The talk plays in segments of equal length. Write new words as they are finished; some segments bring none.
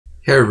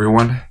Hey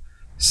everyone,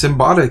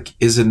 Symbotic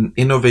is an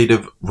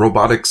innovative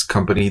robotics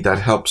company that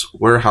helps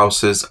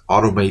warehouses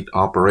automate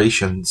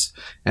operations.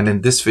 And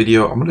in this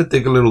video, I'm going to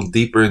dig a little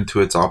deeper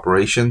into its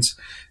operations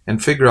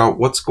and figure out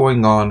what's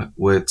going on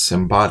with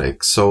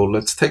Symbotic. So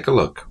let's take a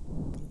look.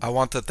 I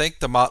want to thank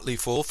the Motley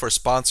Fool for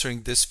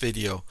sponsoring this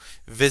video.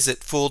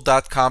 Visit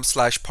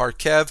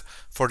fool.com/Parkev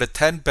for the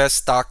 10 best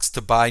stocks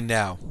to buy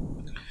now.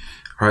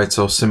 All right,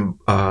 so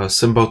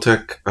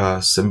Symbotic,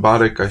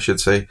 I should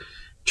say,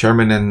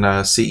 Chairman and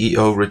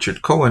CEO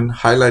Richard Cohen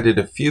highlighted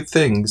a few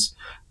things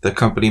the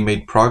company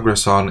made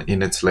progress on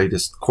in its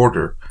latest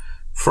quarter.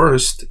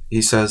 First,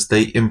 he says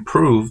they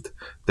improved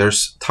their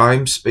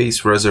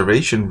time-space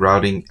reservation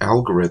routing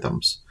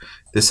algorithms.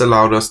 This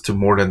allowed us to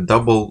more than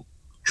double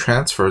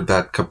transfer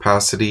that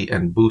capacity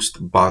and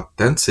boost bot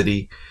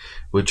density,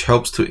 which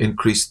helps to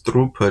increase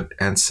throughput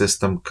and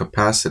system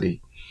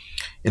capacity.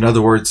 In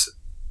other words,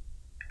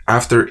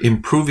 after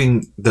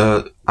improving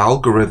the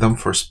algorithm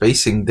for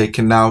spacing, they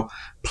can now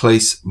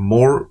place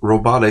more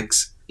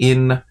robotics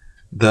in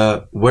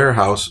the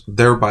warehouse,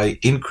 thereby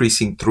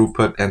increasing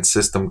throughput and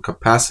system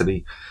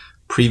capacity.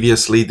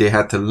 Previously, they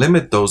had to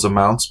limit those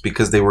amounts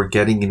because they were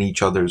getting in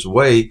each other's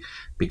way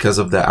because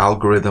of the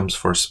algorithms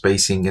for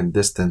spacing and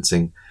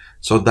distancing.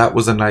 So that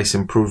was a nice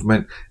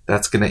improvement.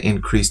 That's going to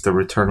increase the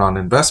return on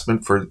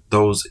investment for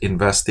those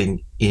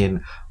investing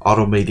in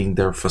automating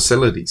their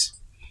facilities.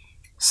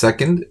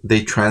 Second,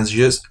 they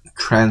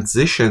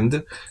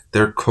transitioned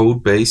their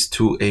code base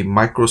to a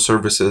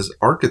microservices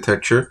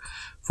architecture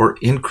for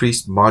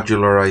increased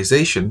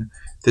modularization.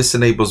 This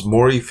enables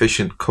more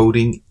efficient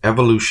coding,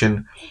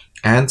 evolution,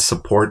 and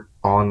support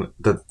on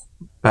the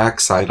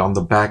backside, on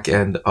the back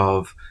end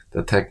of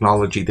the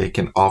technology. They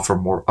can offer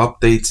more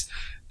updates,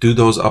 do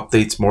those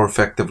updates more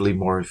effectively,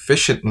 more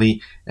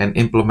efficiently, and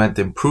implement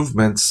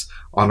improvements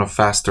on a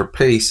faster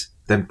pace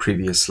than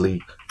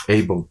previously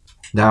able.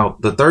 Now,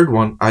 the third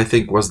one I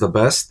think was the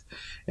best,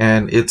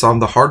 and it's on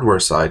the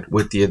hardware side.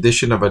 With the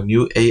addition of a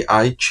new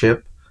AI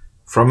chip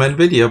from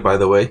Nvidia, by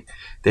the way,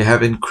 they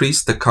have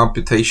increased the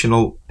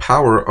computational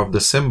power of the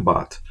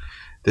SymBot.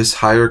 This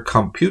higher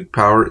compute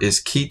power is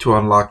key to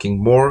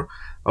unlocking more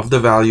of the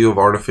value of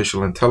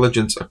artificial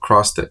intelligence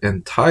across the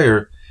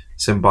entire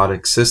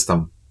Symbotic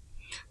system.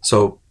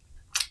 So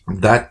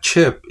that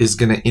chip is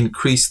going to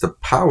increase the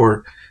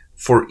power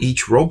for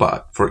each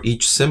robot, for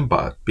each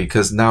SymBot,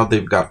 because now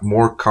they've got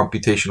more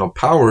computational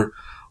power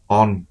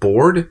on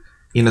board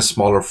in a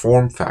smaller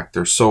form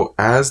factor. So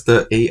as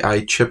the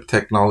AI chip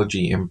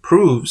technology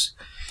improves,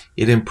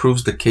 it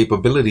improves the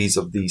capabilities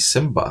of these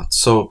SymBots.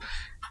 So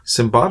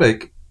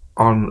Symbotic,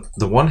 on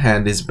the one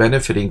hand, is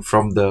benefiting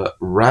from the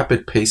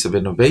rapid pace of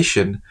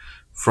innovation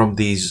from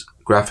these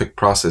graphic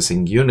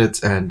processing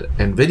units, and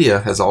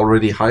Nvidia has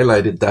already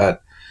highlighted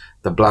that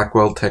the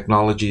Blackwell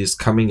technology is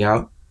coming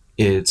out.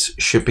 It's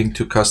shipping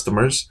to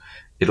customers.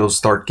 It'll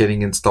start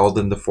getting installed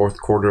in the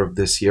fourth quarter of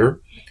this year.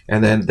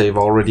 And then they've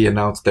already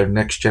announced their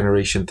next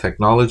generation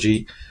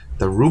technology,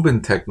 the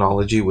Rubin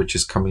technology, which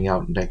is coming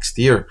out next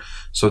year.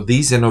 So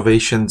these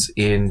innovations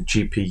in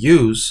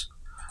GPUs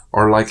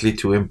are likely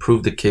to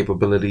improve the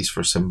capabilities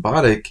for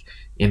Symbotic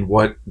in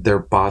what their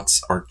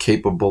bots are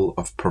capable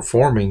of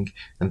performing,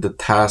 and the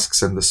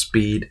tasks and the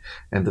speed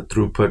and the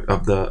throughput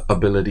of the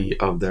ability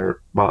of their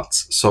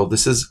bots. So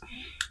this is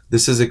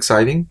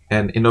exciting,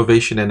 and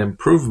innovation and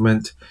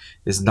improvement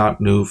is not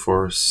new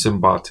for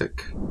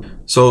Symbotic.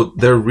 So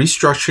they're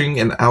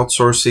restructuring and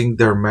outsourcing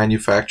their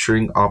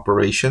manufacturing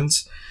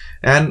operations.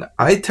 And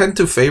I tend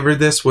to favor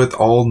this with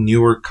all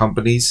newer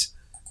companies,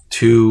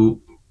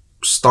 to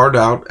start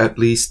out at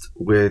least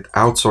with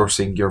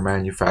outsourcing your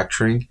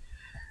manufacturing.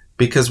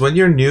 Because when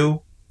you're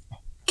new,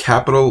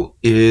 capital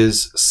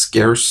is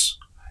scarce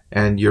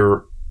and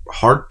you're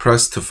hard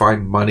pressed to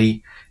find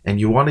money, and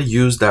you want to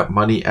use that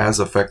money as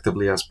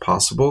effectively as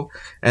possible.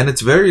 And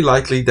it's very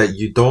likely that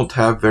you don't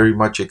have very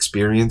much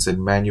experience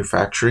in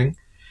manufacturing.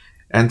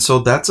 And so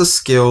that's a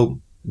skill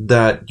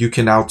that you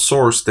can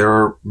outsource. There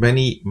are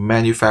many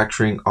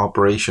manufacturing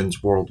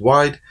operations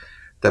worldwide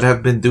that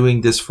have been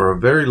doing this for a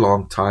very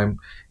long time,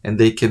 and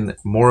they can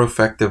more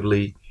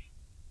effectively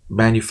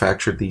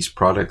manufacture these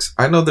products.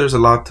 I know there's a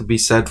lot to be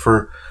said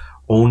for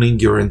owning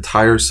your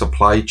entire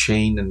supply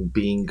chain and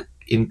being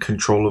in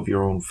control of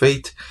your own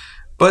fate.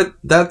 But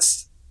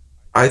that's,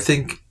 I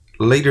think,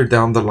 later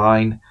down the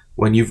line,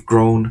 when you've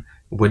grown,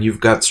 when you've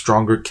got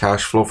stronger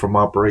cash flow from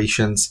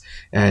operations,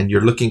 and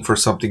you're looking for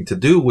something to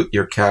do with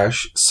your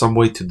cash, some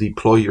way to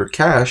deploy your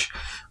cash,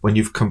 when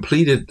you've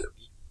completed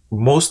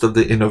most of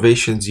the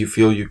innovations you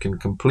feel you can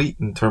complete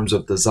in terms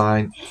of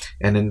design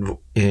and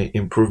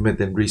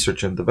improvement in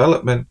research and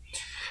development,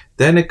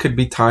 then it could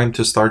be time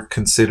to start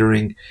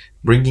considering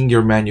bringing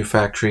your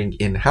manufacturing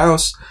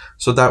in-house,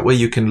 so that way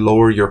you can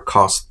lower your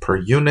cost per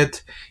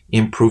unit,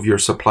 improve your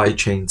supply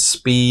chain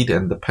speed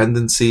and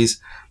dependencies,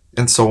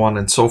 and so on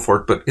and so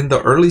forth. But in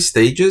the early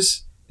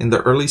stages,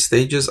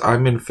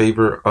 I'm in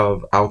favor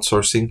of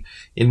outsourcing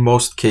in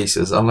most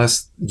cases,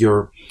 unless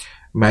your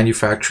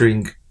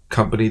manufacturing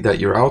company that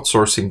you're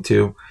outsourcing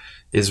to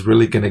is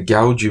really going to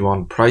gouge you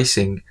on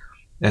pricing.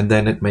 and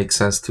then it makes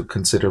sense to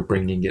consider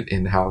bringing it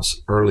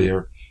in-house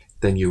earlier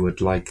than you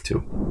would like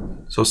to.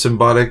 So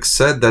Symbotic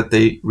said that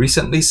they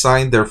recently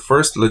signed their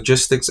first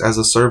logistics as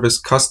a service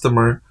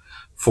customer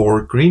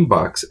for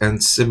Greenbox, and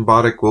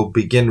Symbotic will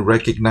begin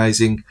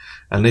recognizing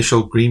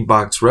initial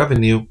Greenbox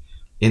revenue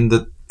in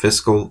the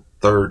fiscal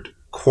third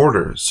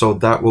quarter. So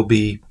that will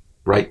be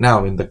right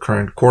now in the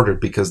current quarter,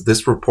 because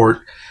this report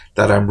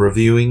that I'm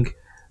reviewing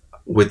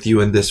with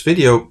you in this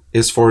video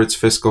is for its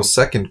fiscal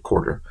second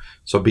quarter.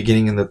 So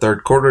beginning in the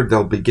third quarter,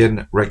 they'll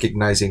begin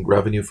recognizing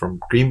revenue from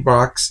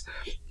Greenbox.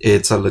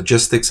 It's a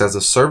logistics as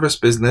a service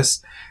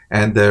business,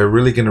 and they're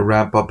really going to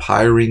ramp up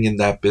hiring in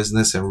that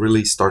business and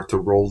really start to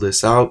roll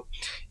this out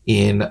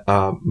in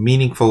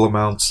meaningful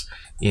amounts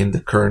in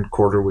the current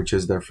quarter, which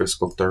is their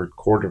fiscal third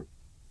quarter.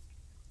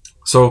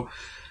 So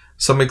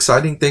some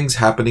exciting things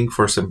happening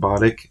for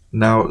Symbotic.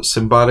 Now,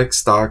 Symbotic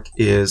stock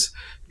is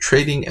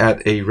trading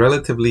at a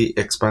relatively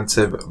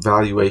expensive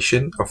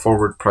valuation, a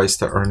forward price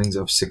to earnings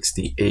of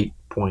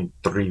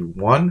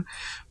 68.31,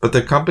 but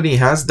the company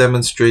has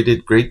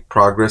demonstrated great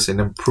progress in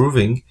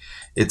improving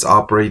its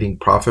operating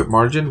profit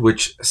margin,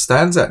 which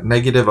stands at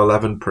negative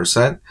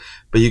 11%,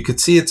 but you could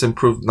see it's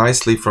improved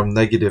nicely from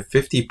negative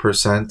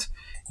 50%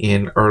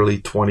 in early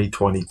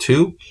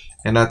 2022,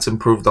 and that's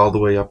improved all the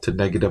way up to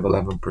negative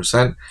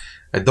 11%.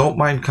 I don't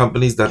mind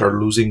companies that are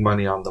losing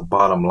money on the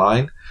bottom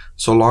line,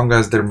 so long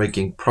as they're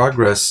making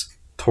progress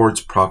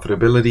towards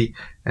profitability,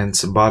 and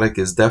Symbotic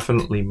is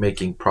definitely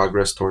making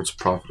progress towards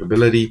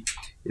profitability.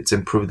 It's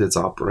improved its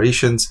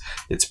operations.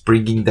 It's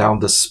bringing down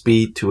the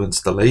speed to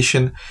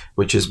installation,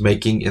 which is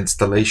making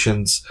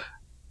installations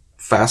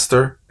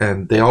faster,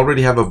 and they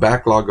already have a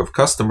backlog of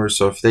customers,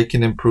 so if they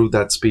can improve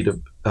that speed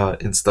of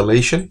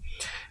installation,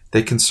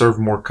 they can serve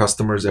more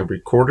customers every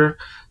quarter.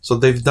 So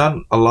they've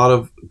done a lot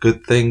of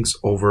good things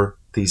over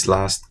these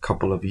last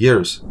couple of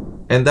years,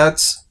 and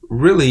that's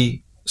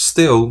really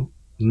still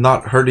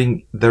not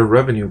hurting their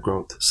revenue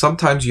growth.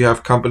 Sometimes you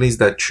have companies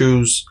that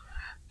choose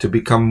to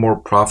become more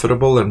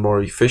profitable and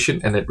more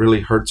efficient, and it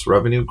really hurts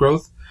revenue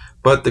growth.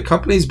 But the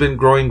company's been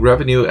growing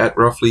revenue at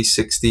roughly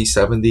 60,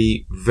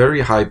 70,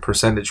 very high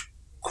percentage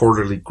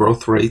quarterly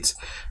growth rates,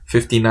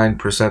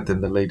 59%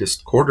 in the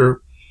latest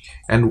quarter.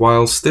 And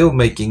while still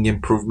making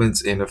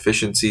improvements in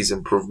efficiencies,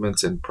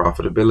 improvements in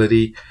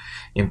profitability,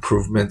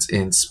 improvements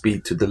in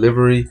speed to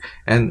delivery,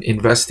 and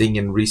investing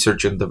in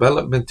research and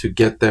development to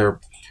get their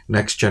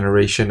next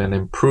generation and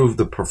improve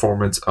the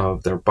performance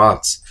of their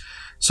bots.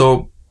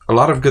 So a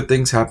lot of good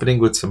things happening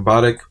with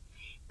Symbotic.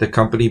 The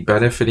company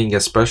benefiting,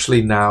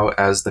 especially now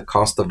as the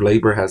cost of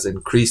labor has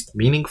increased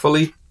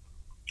meaningfully.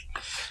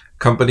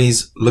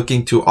 Companies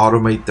looking to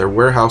automate their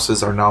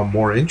warehouses are now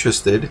more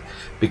interested,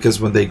 because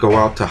when they go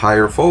out to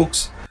hire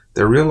folks,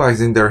 they're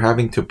realizing they're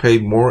having to pay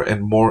more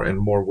and more and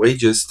more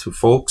wages to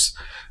folks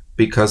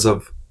because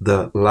of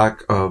the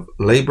lack of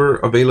labor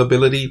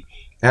availability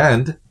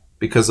and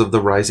because of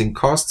the rising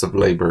costs of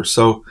labor.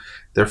 So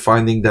they're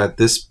finding that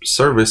this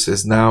service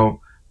is now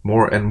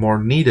more and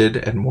more needed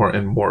and more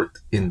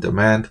in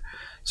demand.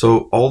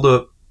 So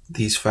all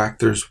these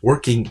factors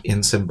working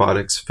in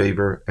Symbotic's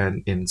favor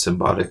and in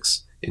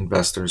Symbotic's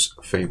investors'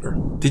 favor.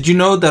 Did you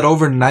know that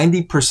over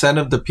 90%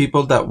 of the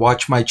people that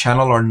watch my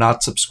channel are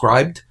not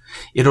subscribed?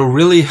 It'll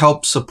really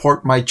help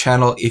support my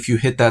channel if you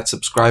hit that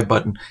subscribe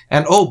button.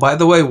 And oh, by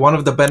the way, one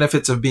of the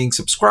benefits of being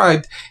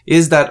subscribed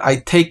is that I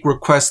take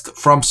requests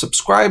from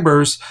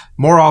subscribers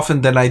more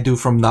often than I do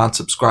from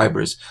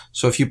non-subscribers.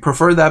 So if you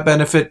prefer that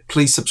benefit,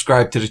 please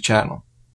subscribe to the channel.